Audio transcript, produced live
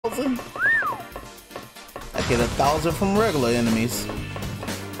1,000? I get 1,000 from regular enemies.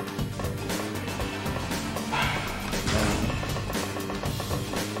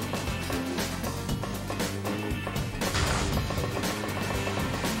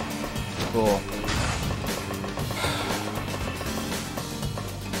 Cool.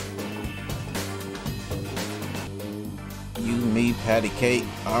 You, me, patty cake.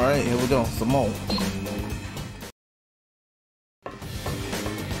 Alright, here we go. Some more.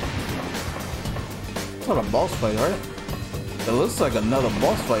 It's not a boss fight, right? It looks like another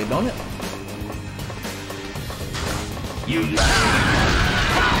boss fight, don't it? You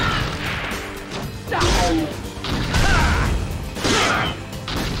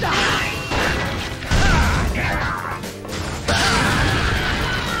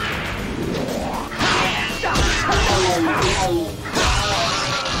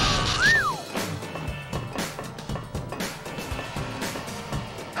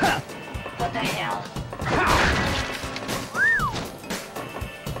What the hell?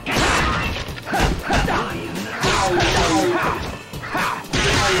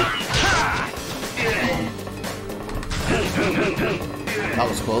 That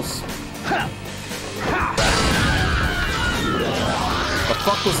was close. The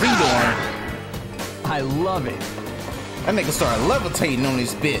fuck was he doing? I love it. That nigga started levitating on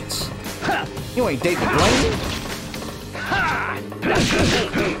this bitch. You ain't David Blaine?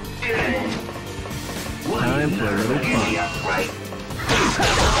 Time for a little fun.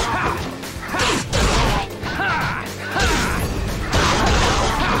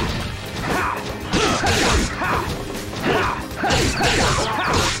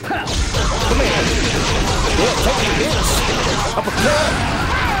 Come here. Yeah, take it, bitch. Uppercut.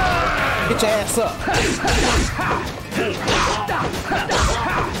 Get your ass up.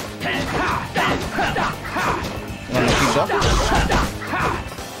 Wanna keep up?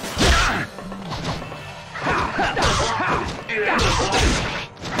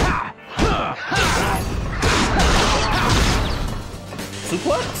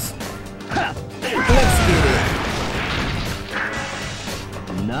 Suplex? Let's get it.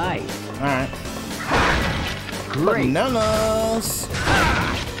 Nice. Alright. Great. Bananas.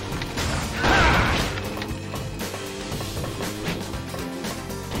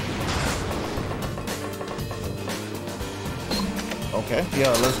 Okay,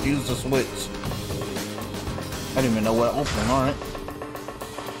 yeah, let's use the switch. I didn't even know what open. Alright.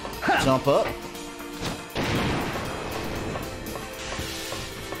 Jump up.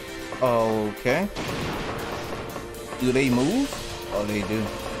 Okay. Do they move? Oh, they do.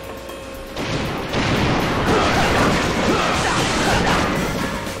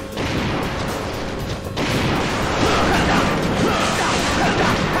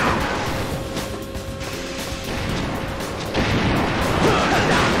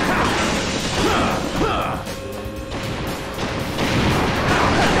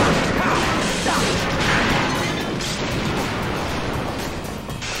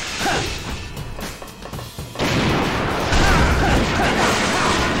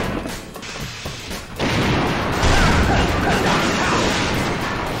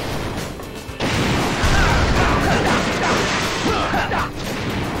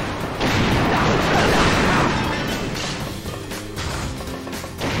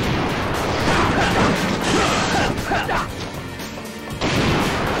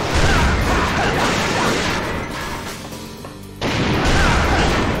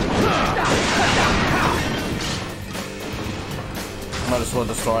 Might as well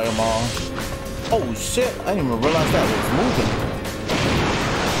destroy them all. Oh shit, I didn't even realize that was moving.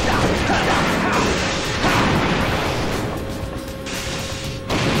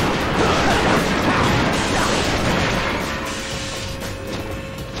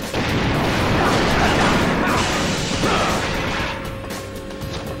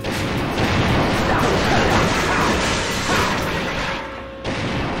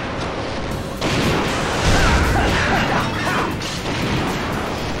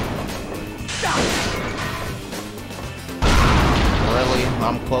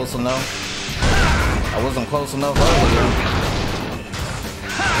 I'm close enough. I wasn't close enough earlier.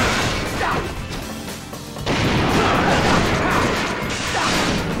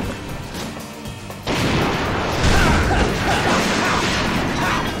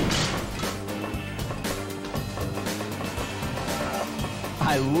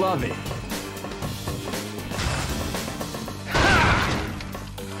 I love it.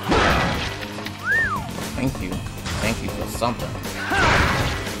 Thank you. Thank you for something.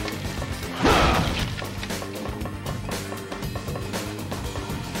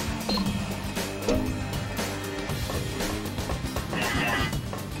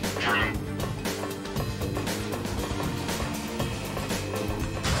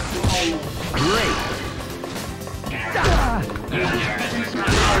 Great.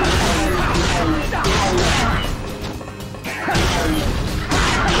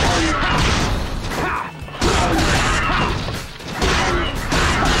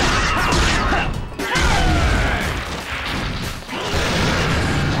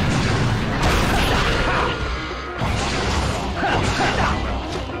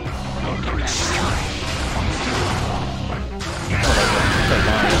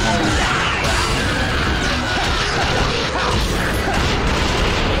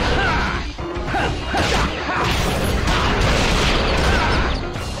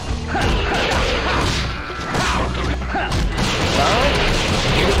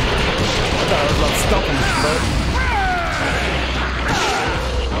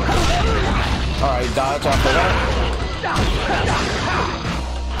 Alright, dodge off of that.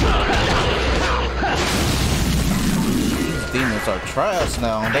 These demons are trash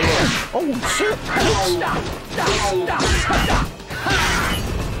now. They are. Oh shit!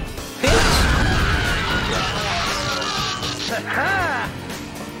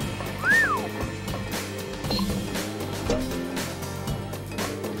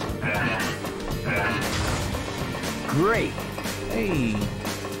 Great. Hey.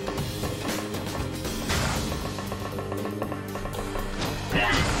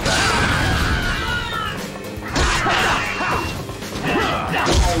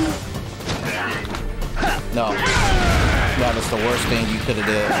 No. That is the worst thing you could have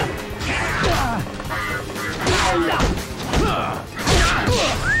did.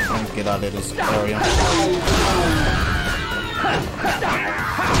 Get out of this area.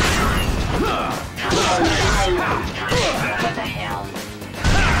 What the hell?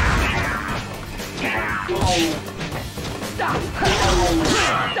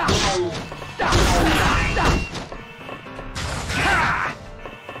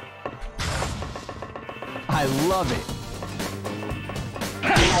 I love it.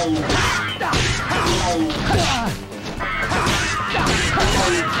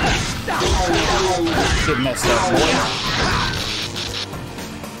 Get messed up, boy.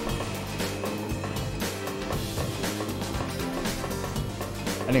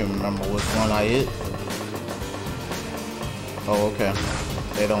 I didn't remember which one I hit. Oh, okay.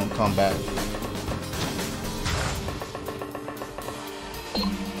 They don't come back.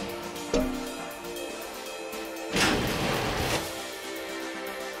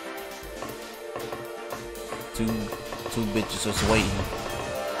 Two bitches just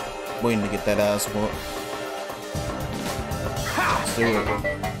waiting to get that ass whooped. Let's do it.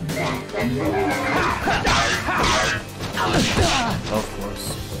 Of course.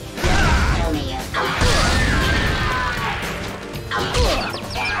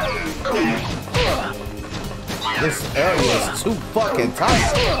 This area is too fucking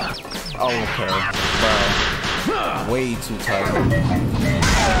tight. Oh, okay, bro. Way too tight. I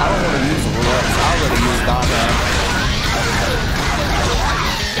don't want to use the reps. I already used godhand.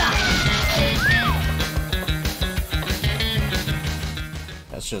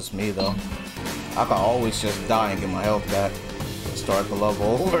 That's just me though. I can always just die and get my health back. Start the level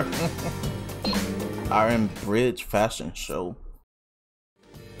over. Iron Bridge Fashion Show.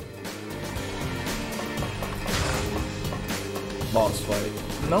 Boss fight.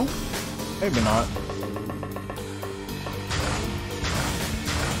 No? Maybe not.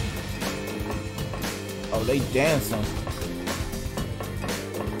 Oh, they dancing.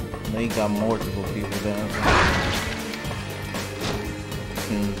 They got multiple people dancing.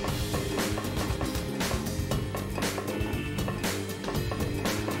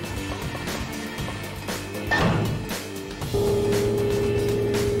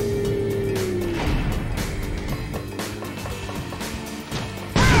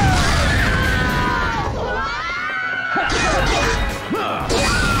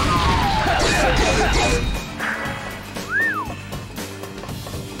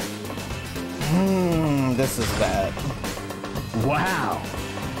 This is bad. Wow.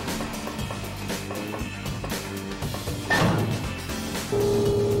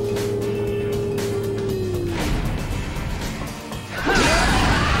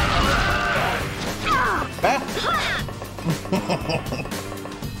 Back.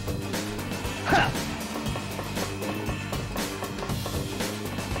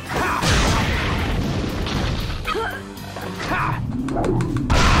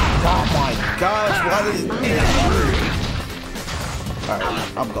 Oh my gosh, what is this?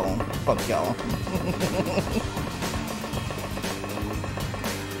 Alright, I'm going. Fuck y'all.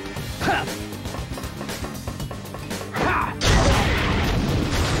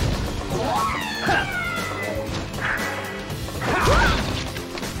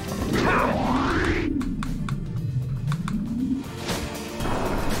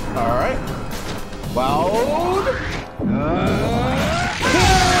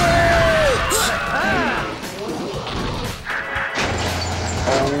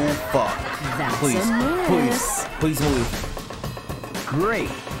 please, please, please move. Great.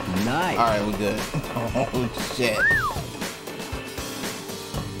 Nice. Alright, we're good. Oh shit.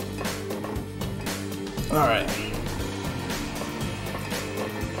 Alright.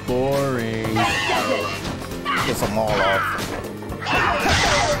 Boring. Get some all off.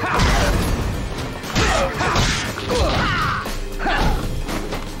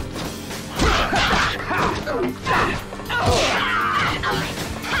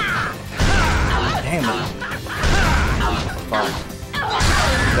 Damn it. Fuck.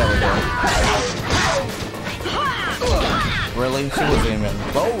 There we go. Really? She wasn't even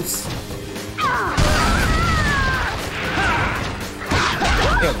close.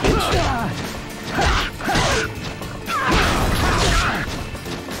 Yeah, bitch.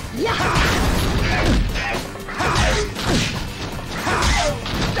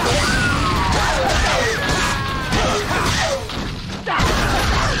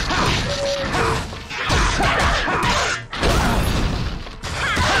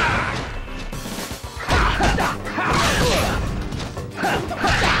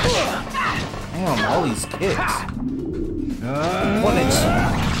 Damn, all these kicks. One inch.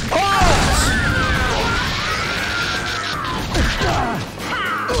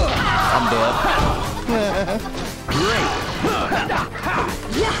 I'm dead. Great.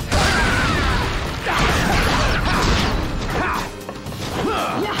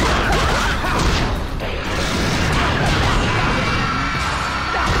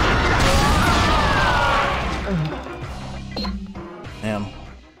 Damn.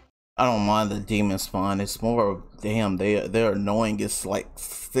 I don't mind the demon spawn. It's more, damn, they're annoying. It's like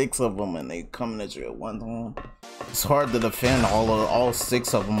 6 of them and they coming at you at one time. It's hard to defend all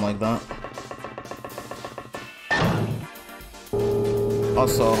 6 of them like that.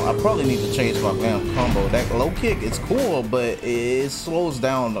 Also, I probably need to change my damn combo. That low kick is cool, but it slows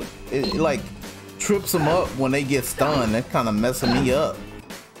down. It like trips them up when they get stunned. That's kind of messing me up.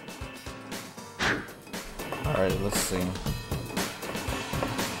 All right, let's see.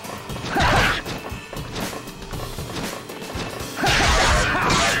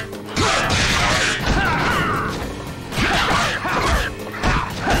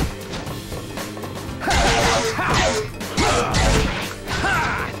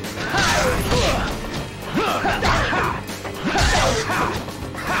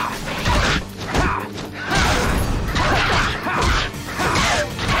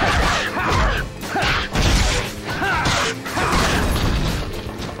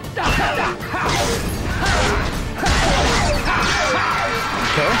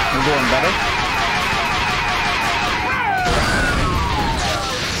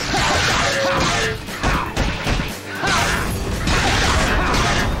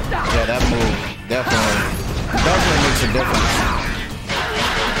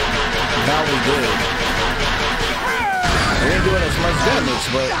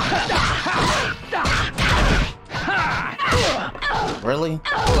 Really?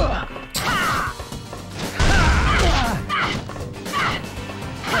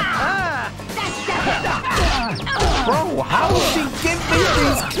 Bro, how did she get me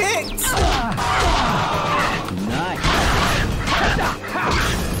these kicks? Nice.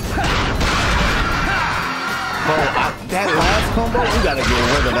 Bro, that last combo, we gotta get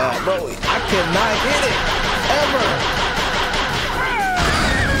rid of that. Bro, I cannot hit it. Ever.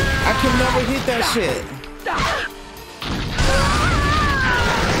 I can never hit that shit.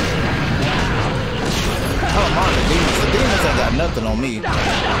 I don't mind the demons. The demons ain't got nothing on me.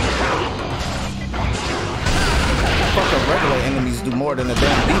 Fucking regular enemies do more than a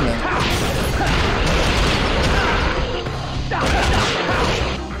damn demon.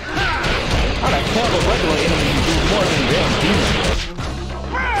 How the hell a regular enemy do more than a damn demon?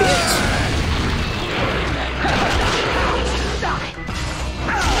 Bitch!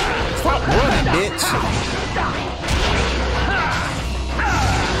 Stop running, bitch!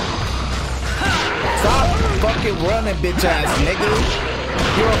 Stop fucking running, bitch ass nigga!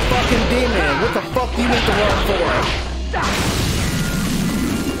 You're a fucking demon! What the fuck do you need to run for?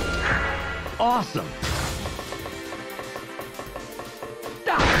 Awesome.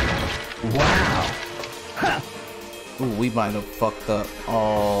 Wow. Ooh, we might have fucked up.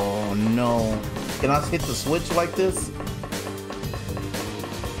 Oh no. Can I hit the switch like this?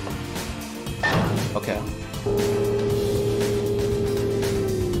 Okay.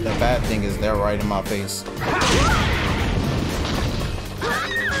 The bad thing is they're right in my face.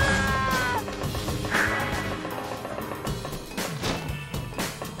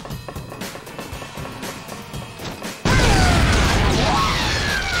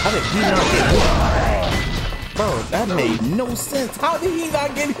 How did he not get hit? Bro, that made no sense. How did he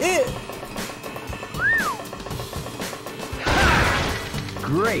not get hit?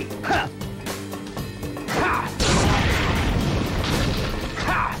 Great.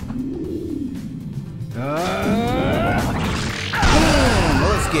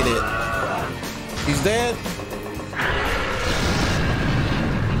 Let's get it. He's dead.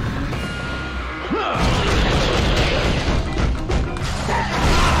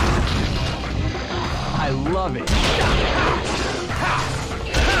 I love it.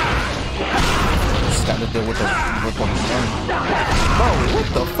 Just gotta deal with the bro, what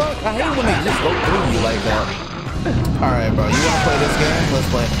the fuck? I hate when they just go through you like that. Alright, bro, you wanna play this game? Let's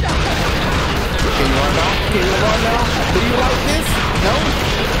play. Can you run now? Can you run now? Do you like this? No?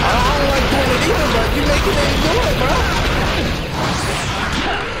 I don't like doing it either, but you making it do it, bro.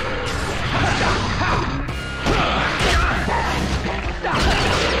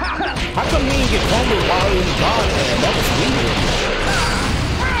 How come he didn't get fumbled while he was gone, man? That was weird.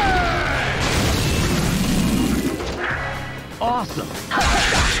 Awesome.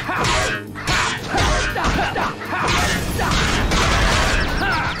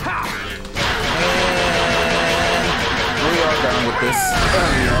 And we are done with this.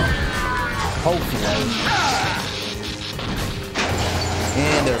 Hopefully.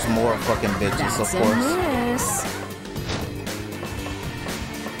 And there's more fucking bitches, of course.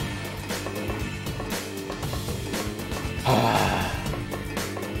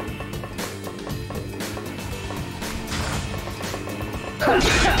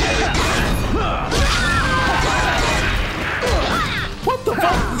 What the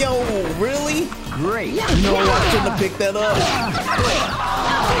fuck? Yo, really? Great. No, I shouldn't have picked that up.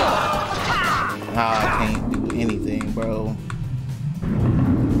 I can't do anything, bro.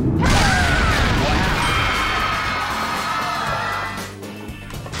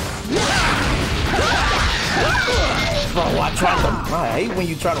 Bro, I hate when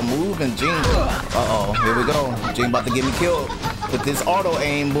you try to move and Gene. Uh-oh, here we go. Gene about to get me killed with this auto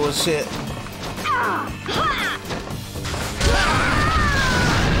aim bullshit.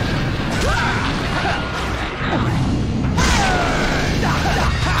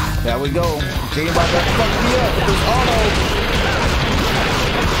 There we go. Gene about to fuck me up with this auto.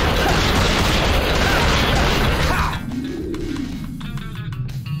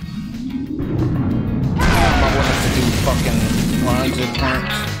 Fucking 100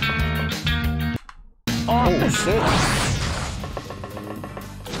 punch. Oh shit.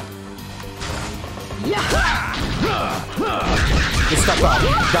 Just stop out.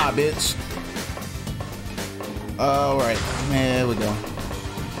 Die, bitch. Alright. There we go.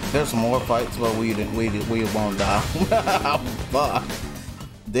 There's some more fights, but we won't die. Fuck.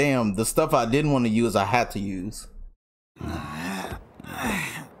 Damn, the stuff I didn't want to use, I had to use.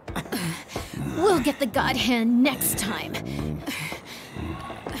 We'll get the god hand next time.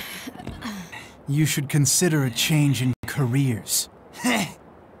 You should consider a change in careers. Who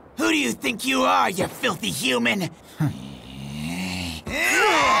do you think you are, you filthy human?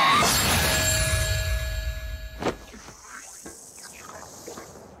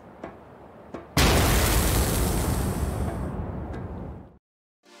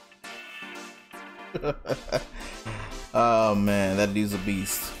 Oh man, that dude's a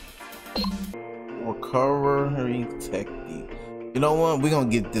beast. Recovery technique. You know what? We're gonna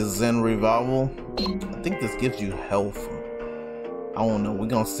get this Zen revival. I think this gives you health. I don't know. We're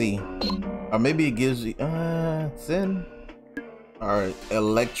gonna see. Or maybe it gives you Zen. Alright,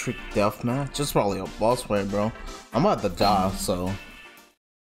 electric deathmatch. Just probably a boss fight, bro. I'm about to die, so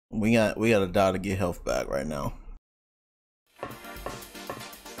we gotta die to get health back right now.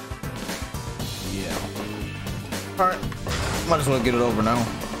 Yeah. Alright. Might as well get it over now.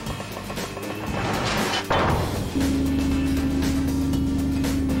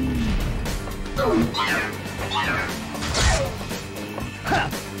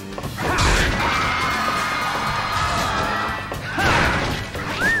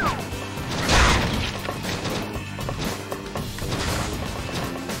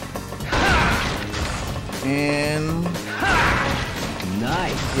 And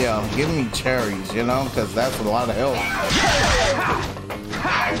nice. Yeah, give me cherries, you know, because that's a lot of health.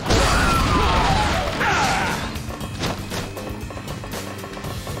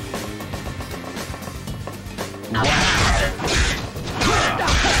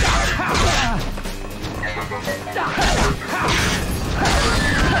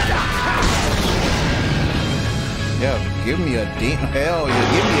 Yeah, give me a demon. Hell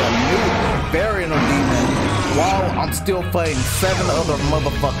yeah, give me a new variant of demon while I'm still fighting 7 other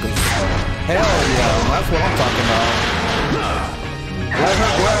motherfuckers. Hell yeah, that's what I'm talking about. Let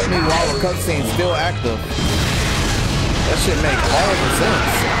her grab me while the cutscene's still active. That shit make all the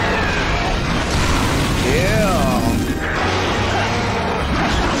sense. Yeah.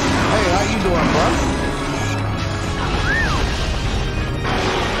 how you doing, bro?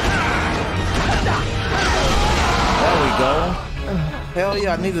 There we go. Hell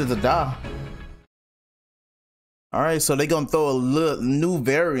yeah, I needed to die. Alright, so they gonna throw a little new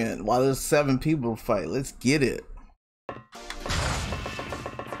variant while there's 7 people to fight. Let's get it.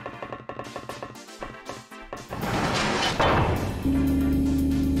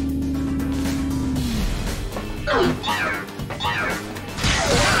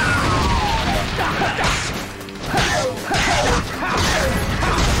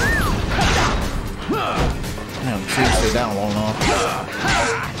 Damn, seriously, that won't off.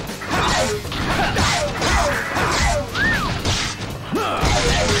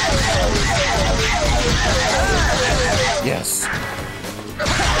 Yes.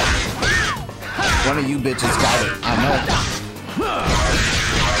 One of you bitches got it. I know.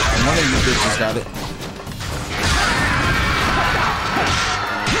 One of you bitches got it.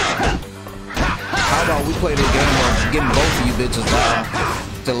 How about we play the game of getting both of you bitches down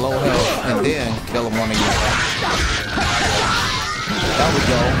to low health and then killing one of you. There we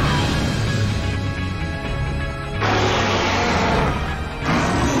go.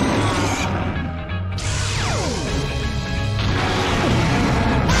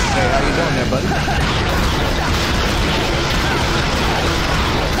 Hey, how you doing there, buddy?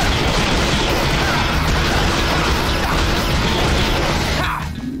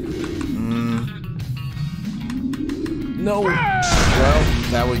 No. Well,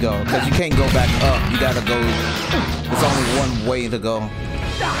 there we go. Because you can't go back up. You gotta go. There's only one way to go.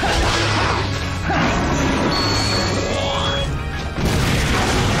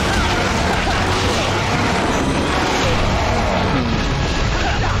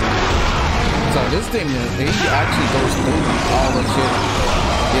 So this thing, he actually goes through all the shit.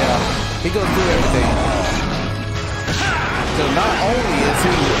 Yeah, he goes through everything. So not only is he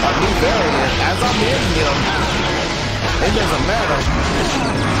a new variant, as I'm hitting him, it doesn't matter.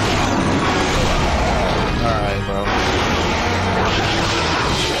 Alright, bro.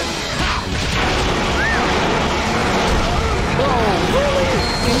 Bro, really?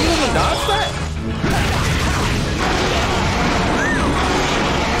 Can you even dodge that?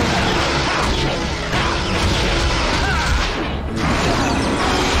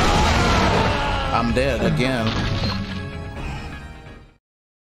 I'm dead again.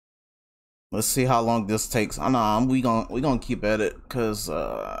 Let's see how long this takes. I know we gonna keep at it because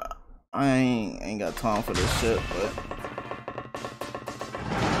I ain't got time for this shit. But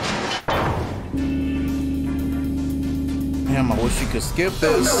damn, I wish you could skip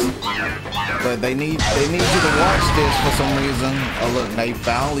this. But they need you to watch this for some reason. Oh look, they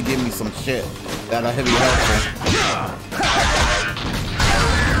finally give me some shit that'll heavy helpful.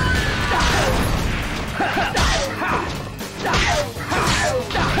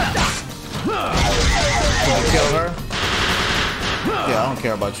 Can you kill her? Yeah, I don't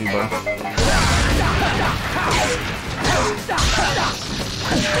care about you, bro.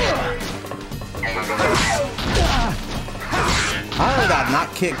 How did I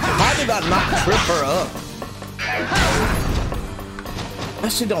not kick? How did I not trip her up?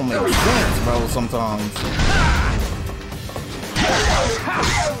 That shit don't make sense, bro, sometimes.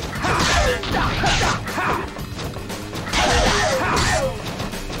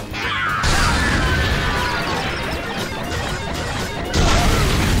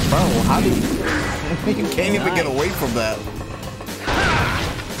 Bro, how do you... you can't even get away from that.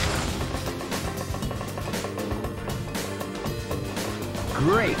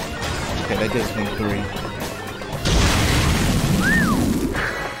 Great. Okay, that gives me 3.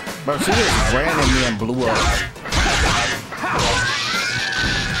 Bro, she just ran at me and blew up.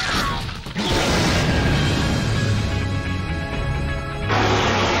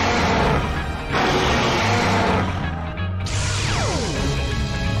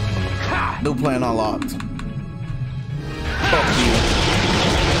 New plan unlocked. Fuck you.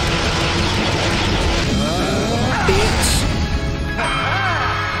 Bitch.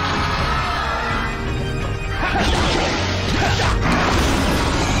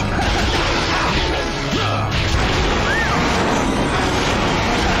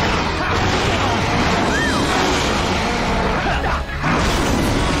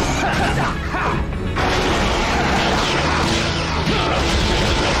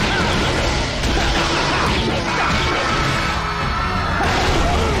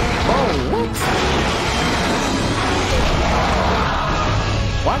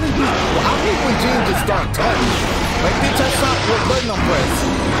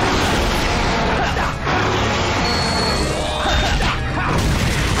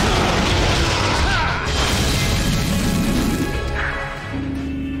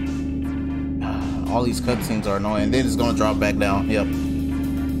 these cutscenes are annoying. Then it's gonna drop back down. Yep.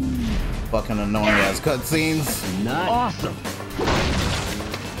 Fucking annoying ass cutscenes. Nice. Awesome.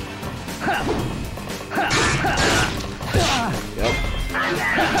 Yep.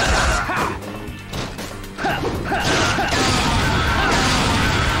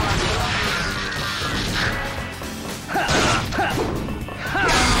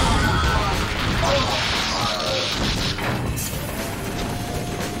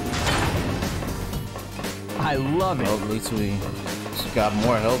 I love it. Well, at least we got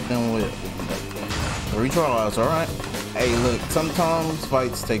more help than with 3 trials. All right. Hey, look. Sometimes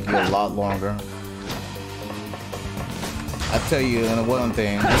fights take you a lot longer. I tell you, and one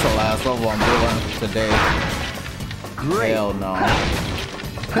thing, this is the last level I'm doing today. Great. Hell no.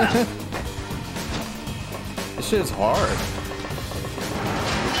 This shit's hard.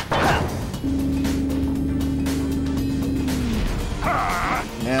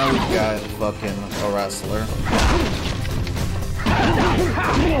 Now we got fucking a wrestler.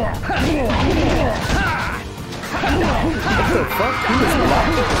 What the fuck? He was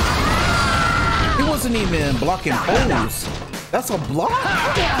blocking. He wasn't even blocking pose. That's a block.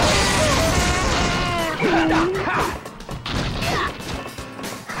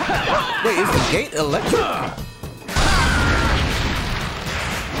 Wait, is the gate electric?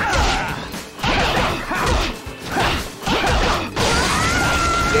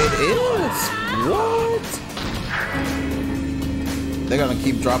 It is? What? They're gonna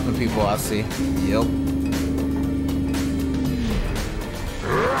keep dropping people, I see. Yep.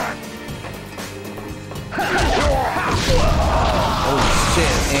 Oh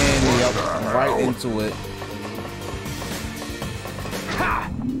shit, and yep, right into it.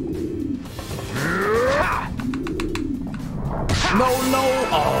 No, no!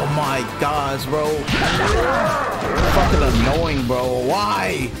 Oh my gosh, bro. Fucking annoying, bro.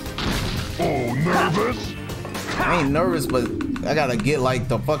 Why? Oh, nervous? I ain't nervous, but I gotta get like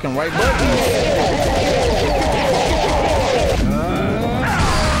the fucking right button.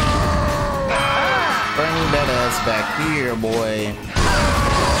 Bring that ass back here, boy.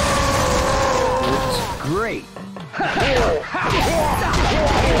 Oops. Great.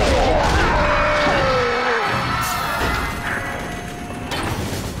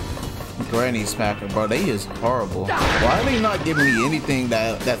 Granny smacker, bro. They is horrible. Why are they not giving me anything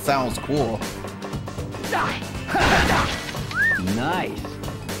that sounds cool? Nice.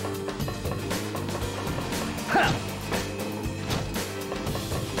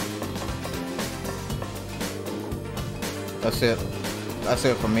 That's it. That's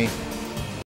it for me.